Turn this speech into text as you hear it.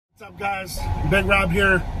What's up, guys? Big Rob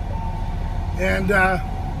here, and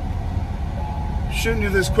shooting you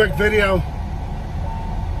this quick video.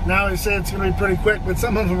 Now I say it's going to be pretty quick, but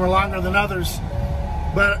some of them are longer than others.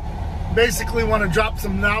 But basically want to drop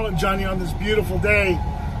some knowledge on you on this beautiful day.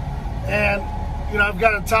 And, you know, I've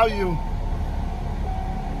got to tell you,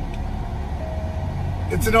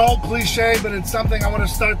 it's an old cliche, but it's something I want to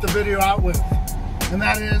start the video out with. And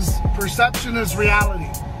that is, perception is reality.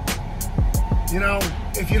 You know,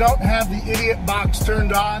 if you don't have the idiot box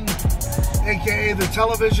turned on, aka the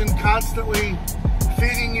television constantly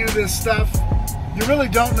feeding you this stuff, you really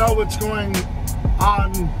don't know what's going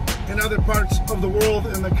on in other parts of the world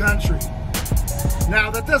and the country. Now,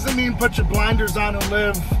 that doesn't mean put your blinders on and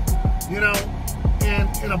live, you know,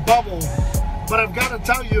 in a bubble. But I've got to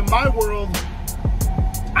tell you, in my world,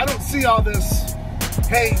 I don't see all this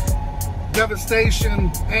hate, devastation,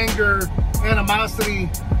 anger, animosity,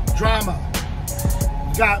 drama.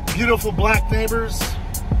 I've got beautiful black neighbors.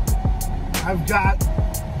 I've got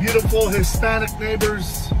beautiful Hispanic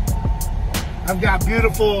neighbors. I've got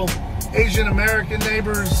beautiful Asian American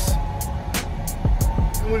neighbors.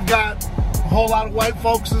 And we've got a whole lot of white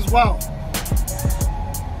folks as well.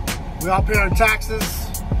 We all pay our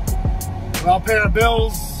taxes. We all pay our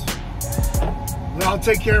bills. We all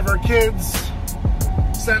take care of our kids,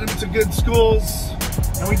 send them to good schools,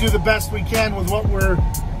 and we do the best we can with what we're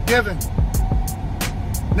given.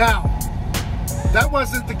 Now, that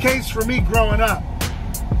wasn't the case for me growing up.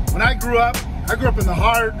 When I grew up in the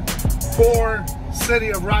hardcore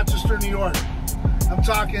city of Rochester, New York. I'm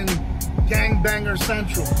talking gangbanger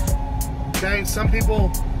central. Okay, some people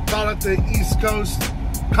call it the East Coast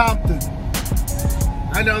Compton.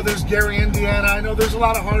 I know there's Gary, Indiana. I know there's a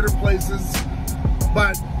lot of harder places,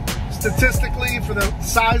 but statistically, for the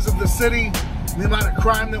size of the city, the amount of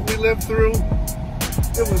crime that we lived through,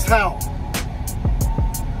 it was hell.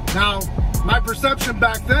 Now, my perception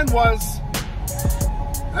back then was,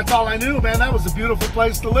 that's all I knew, man. That was a beautiful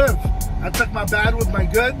place to live. I took my bad with my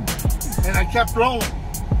good, and I kept rolling.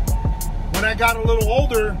 When I got a little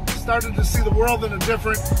older, started to see the world in a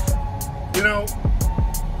different, you know,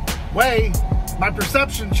 way, my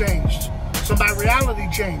perception changed. So my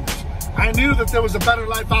reality changed. I knew that there was a better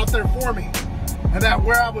life out there for me, and that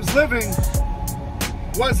where I was living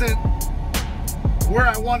wasn't where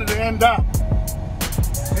I wanted to end up.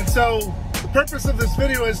 And so the purpose of this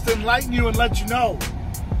video is to enlighten you and let you know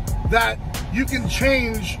that you can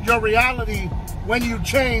change your reality when you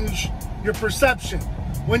change your perception,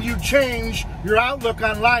 when you change your outlook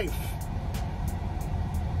on life.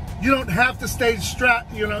 You don't have to stay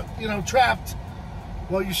trapped.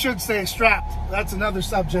 Well, you should stay strapped. That's another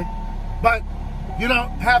subject. But you don't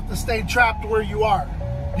have to stay trapped where you are.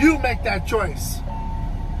 You make that choice.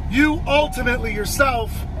 You ultimately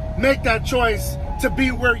yourself make that choice to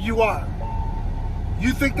be where you are.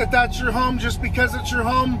 You think that that's your home just because it's your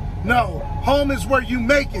home? No. Home is where you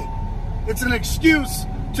make it. It's an excuse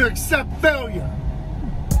to accept failure.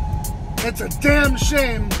 It's a damn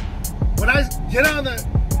shame when I get on the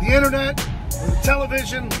internet or the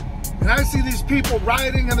television and I see these people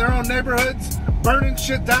rioting in their own neighborhoods, burning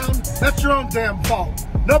shit down. That's your own damn fault.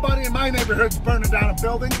 Nobody in my neighborhood's burning down a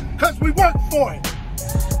building because we work for it.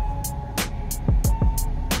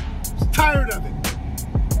 I'm tired of it.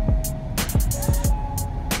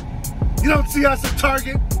 You don't see us at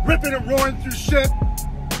Target ripping and roaring through shit.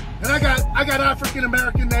 And I got African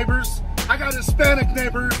American neighbors. I got Hispanic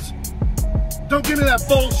neighbors. Don't give me that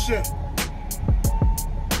bullshit.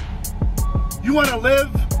 You want to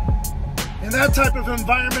live in that type of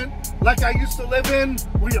environment like I used to live in,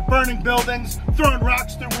 where you're burning buildings, throwing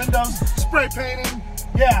rocks through windows, spray painting?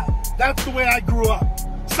 Yeah, that's the way I grew up.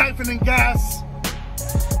 Siphoning gas,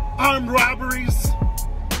 armed robberies,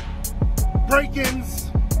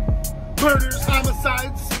 break-ins, murders,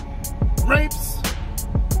 homicides, rapes.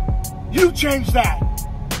 You change that.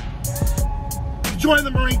 You join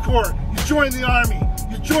the Marine Corps, you join the Army,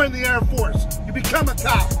 you join the Air Force, you become a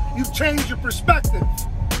cop, you change your perspective.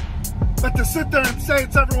 But to sit there and say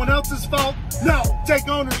it's everyone else's fault, no, take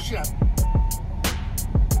ownership.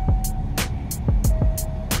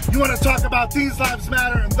 You want to talk about these lives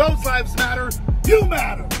matter and those lives matter, you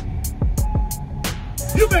matter.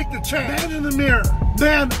 You make the change. Man in the mirror.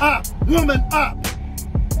 Man up. Woman up.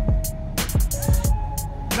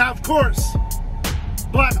 Now, of course,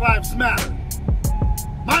 Black lives matter.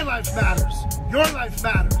 My life matters. Your life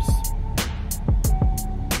matters.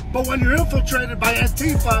 But when you're infiltrated by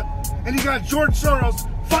Antifa and you got George Soros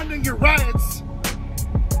funding your riots,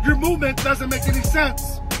 your movement doesn't make any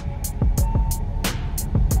sense.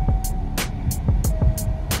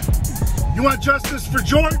 You want justice for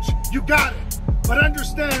George? You got it. But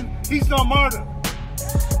understand, he's no martyr.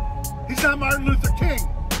 He's not Martin Luther King.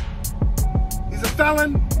 He's a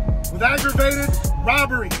felon with aggravated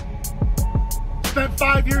robbery. Spent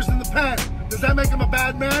 5 years in the pen. Does that make him a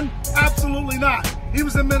bad man? Absolutely not. He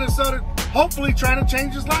was in Minnesota, hopefully trying to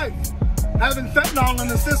change his life. Having fentanyl in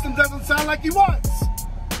the system doesn't sound like he was.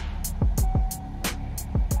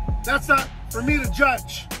 That's not for me to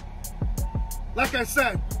judge. Like I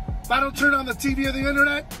said, if I don't turn on the TV or the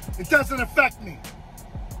internet, it doesn't affect me.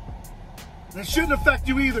 And it shouldn't affect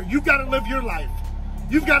you either. You've got to live your life.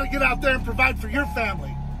 You've got to get out there and provide for your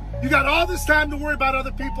family. You got all this time to worry about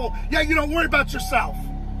other people, yet you don't worry about yourself.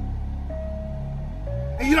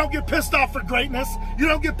 And you don't get pissed off for greatness. You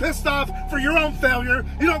don't get pissed off for your own failure.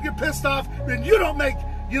 You don't get pissed off when you don't make,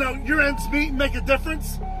 your ends meet and make a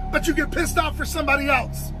difference. But you get pissed off for somebody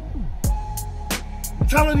else. I'm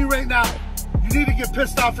telling you right now, you need to get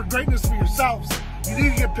pissed off for greatness for yourselves. You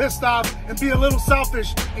need to get pissed off and be a little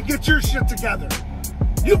selfish and get your shit together.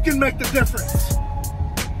 You can make the difference.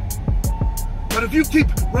 But if you keep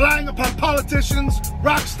relying upon politicians,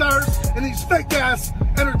 rock stars, and these fake-ass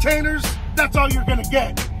entertainers, that's all you're gonna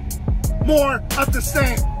get. More of the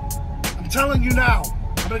same. I'm telling you now,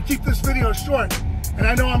 I'm gonna keep this video short. And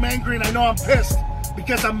I know I'm angry and I know I'm pissed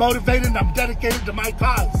because I'm motivated and I'm dedicated to my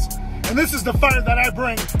cause. And this is the fire that I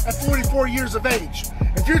bring at 44 years of age.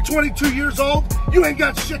 If you're 22 years old, you ain't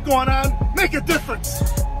got shit going on, make a difference.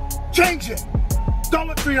 Change it. Don't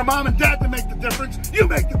look for your mom and dad to make the difference. You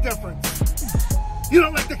make the difference. You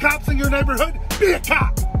don't like the cops in your neighborhood? Be a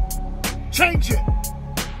cop. Change it.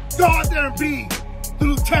 Go out there and be the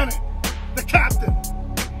lieutenant, the captain.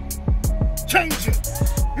 Change it.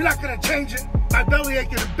 You're not going to change it by belly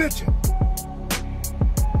aching and bitching.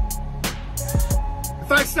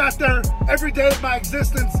 If I sat there every day of my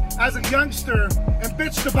existence as a youngster and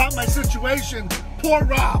bitched about my situation, poor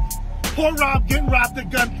Rob getting robbed at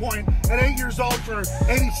gunpoint at 8 years old for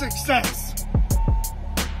 86 cents.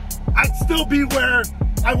 I'd still be where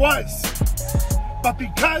I was. But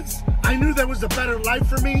because I knew there was a better life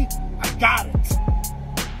for me, I got it.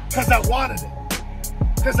 Because I wanted it.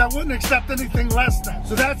 Because I wouldn't accept anything less than.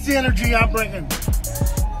 So that's the energy I'm bringing.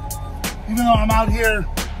 Even though I'm out here,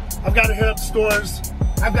 I've got to hit up stores.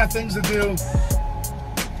 I've got things to do.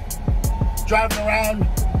 Driving around,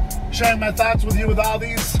 sharing my thoughts with you with all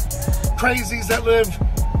these crazies that live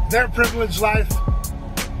their privileged life.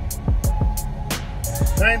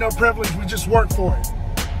 There ain't no privilege, we just work for it.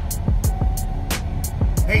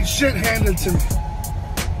 Ain't shit handed to me.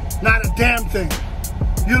 Not a damn thing.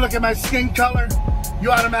 You look at my skin color,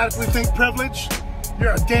 you automatically think privilege.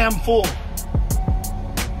 You're a damn fool.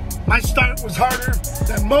 My start was harder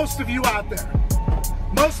than most of you out there.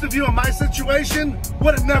 Most of you in my situation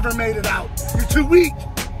would have never made it out. You're too weak.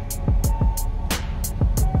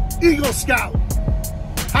 Eagle Scout,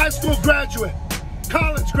 high school graduate,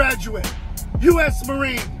 college graduate, U.S.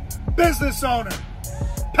 Marine, business owner,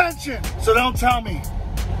 pension. So don't tell me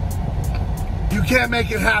you can't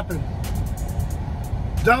make it happen.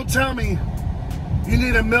 Don't tell me you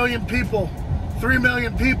need 1 million people, 3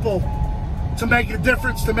 million people to make a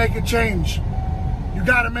difference, to make a change. You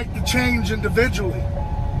got to make the change individually.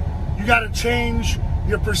 You got to change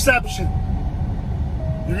your perception.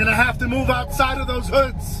 You're going to have to move outside of those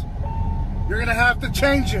hoods. You're going to have to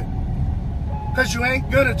change it. Because you ain't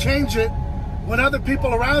going to change it when other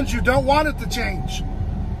people around you don't want it to change.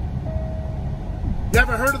 You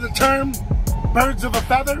ever heard of the term, birds of a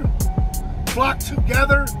feather flock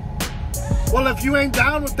together? Well, if you ain't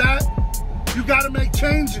down with that, you got to make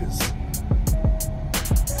changes.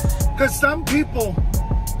 Because some people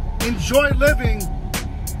enjoy living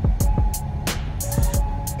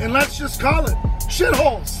in, let's just call it,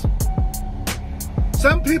 shitholes.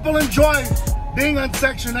 Some people enjoy being on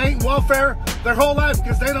Section 8 and welfare their whole life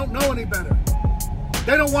because they don't know any better.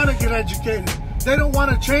 They don't want to get educated. They don't want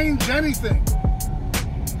to change anything.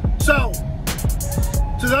 So,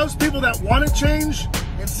 to those people that want to change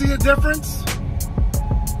and see a difference,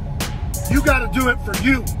 you got to do it for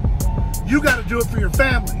you. You got to do it for your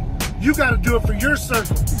family. You got to do it for your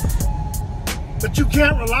circle. But you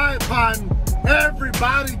can't rely upon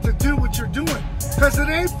everybody to do what you're doing, because it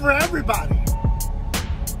ain't for everybody.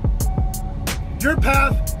 Your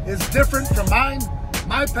path is different from mine.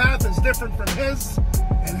 My path is different from his.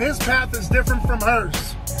 And his path is different from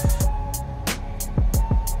hers.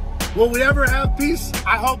 Will we ever have peace?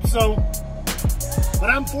 I hope so. But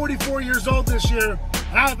I'm 44 years old this year,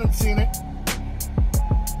 and I haven't seen it.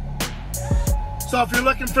 So if you're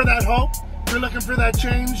looking for that hope, if you're looking for that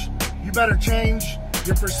change, you better change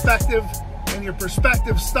your perspective. And your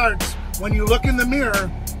perspective starts when you look in the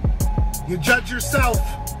mirror, you judge yourself,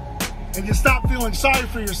 and you stop feeling sorry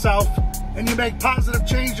for yourself, and you make positive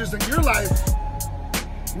changes in your life,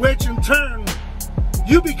 which in turn,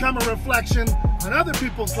 you become a reflection on other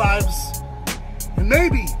people's lives, and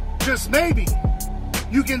maybe, just maybe,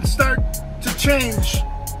 you can start to change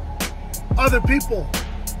other people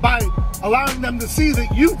by allowing them to see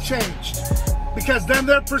that you've changed, because then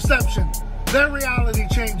their perception, their reality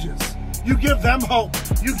changes. You give them hope.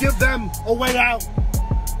 You give them a way out.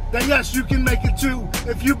 That yes, you can make it too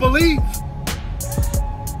if you believe.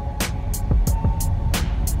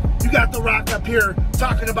 You got The Rock up here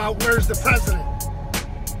talking about where's the president.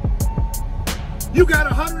 You got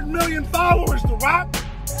 100 million followers, The Rock.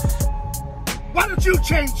 Why don't you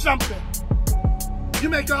change something? You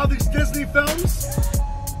make all these Disney films.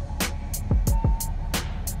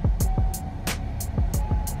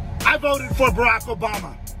 I voted for Barack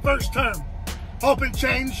Obama, first term. Hoping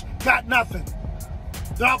change, got nothing.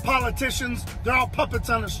 They're all politicians, they're all puppets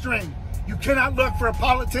on a string. You cannot look for a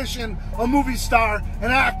politician, a movie star,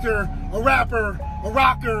 an actor, a rapper, a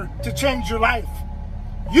rocker to change your life.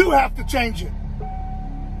 You have to change it.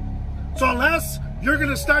 So unless you're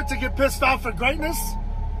gonna start to get pissed off at greatness,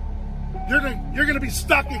 you're gonna be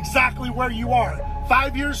stuck exactly where you are.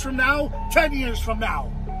 5 years from now, 10 years from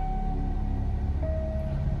now.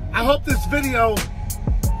 I hope this video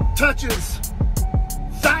touches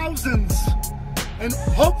thousands and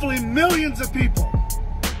hopefully millions of people,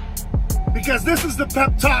 because this is the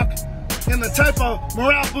pep talk and the type of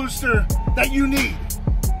morale booster that you need.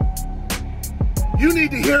 You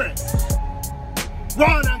need to hear it.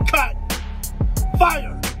 Raw and uncut.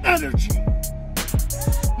 Fire. Energy.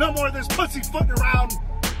 No more of this pussyfooting around.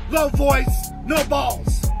 Low voice. No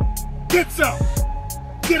balls. Get some.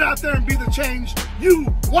 Get out there and be the change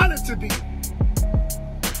you want it to be.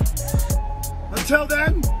 Until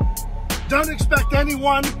then, don't expect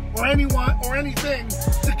anyone or anything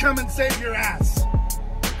to come and save your ass.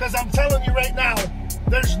 Because I'm telling you right now,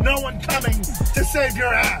 there's no one coming to save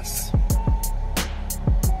your ass.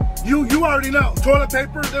 You already know. Toilet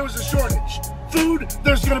paper, there was a shortage. Food,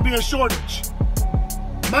 there's going to be a shortage.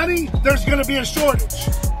 Money, there's going to be a shortage.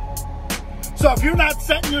 So if you're not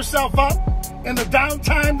setting yourself up in the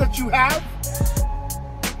downtime that you have,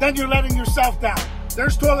 then you're letting yourself down.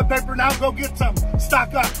 There's toilet paper now, go get some.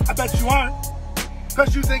 Stock up. I bet you aren't,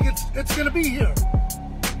 because you think it's going to be here.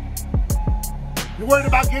 You're worried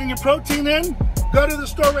about getting your protein in? Go to the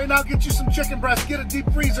store right now, get you some chicken breast, get a deep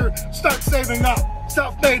freezer, start saving up.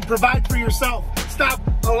 Self-made, provide for yourself. Stop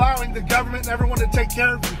allowing the government and everyone to take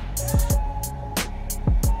care of you.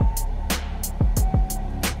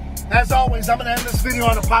 As always, I'm going to end this video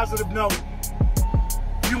on a positive note.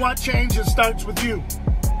 If you want change, it starts with you.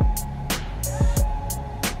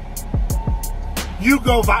 You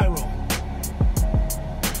go viral.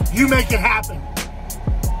 You make it happen.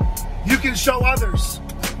 You can show others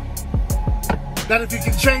that if you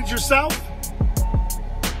can change yourself,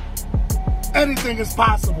 anything is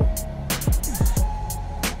possible.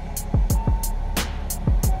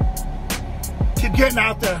 Keep getting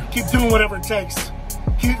out there. Keep doing whatever it takes.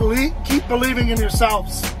 Keep believing in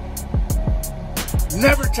yourselves.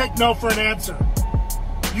 Never take no for an answer.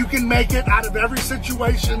 You can make it out of every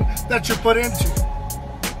situation that you're put into.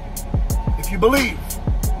 If you believe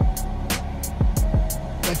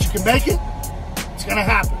that you can make it, it's going to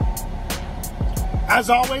happen. As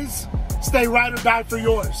always, stay ride or die for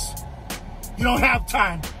yours. You don't have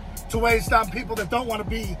time to waste on people that don't want to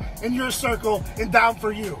be in your circle and down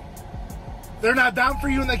for you. If they're not down for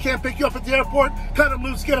you and they can't pick you up at the airport, cut them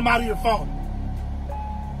loose, get them out of your phone.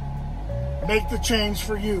 Make the change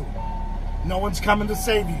for you. No one's coming to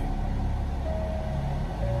save you.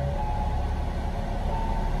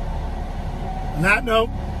 On that note,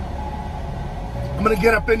 I'm going to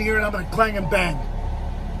get up in here and I'm going to clang and bang.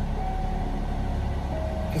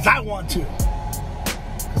 Because I want to.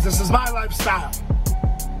 Because this is my lifestyle.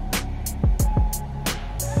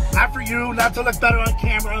 Not for you, not to look better on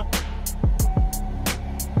camera.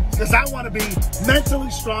 Because I want to be mentally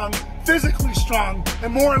strong, physically strong,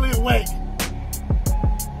 and morally awake.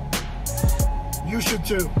 You should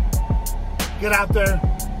too. Get out there,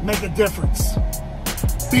 make a difference.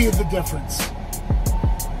 Be the difference.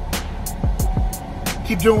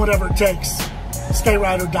 Keep doing whatever it takes. Stay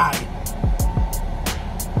ride or die.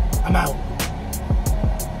 I'm out.